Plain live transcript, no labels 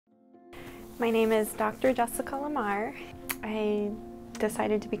My name is Dr. Jessica Lamar. I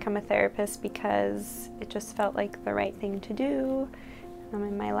decided to become a therapist because it just felt like the right thing to do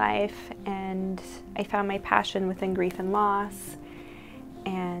in my life, and I found my passion within grief and loss,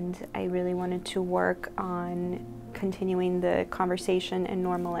 and I really wanted to work on continuing the conversation and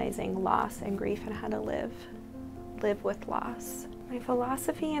normalizing loss and grief and how to live with loss. My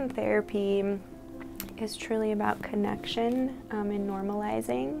philosophy in therapy is truly about connection and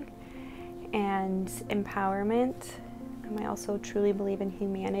normalizing and empowerment. I also truly believe in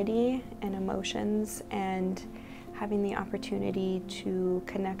humanity and emotions and having the opportunity to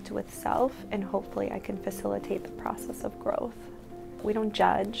connect with self, and hopefully I can facilitate the process of growth. We don't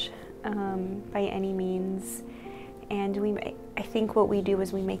judge by any means, and I think what we do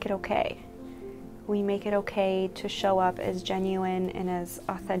is we make it okay. We make it okay to show up as genuine and as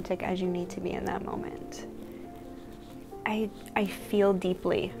authentic as you need to be in that moment. I feel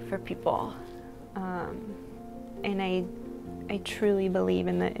deeply for people, and I truly believe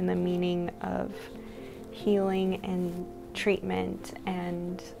in the meaning of healing and treatment,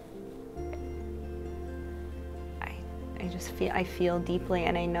 and I feel deeply,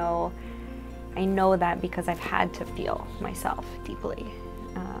 and I know that because I've had to feel myself deeply,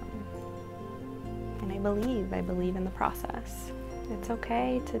 and I believe in the process. It's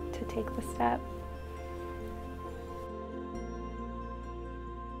okay to take the step.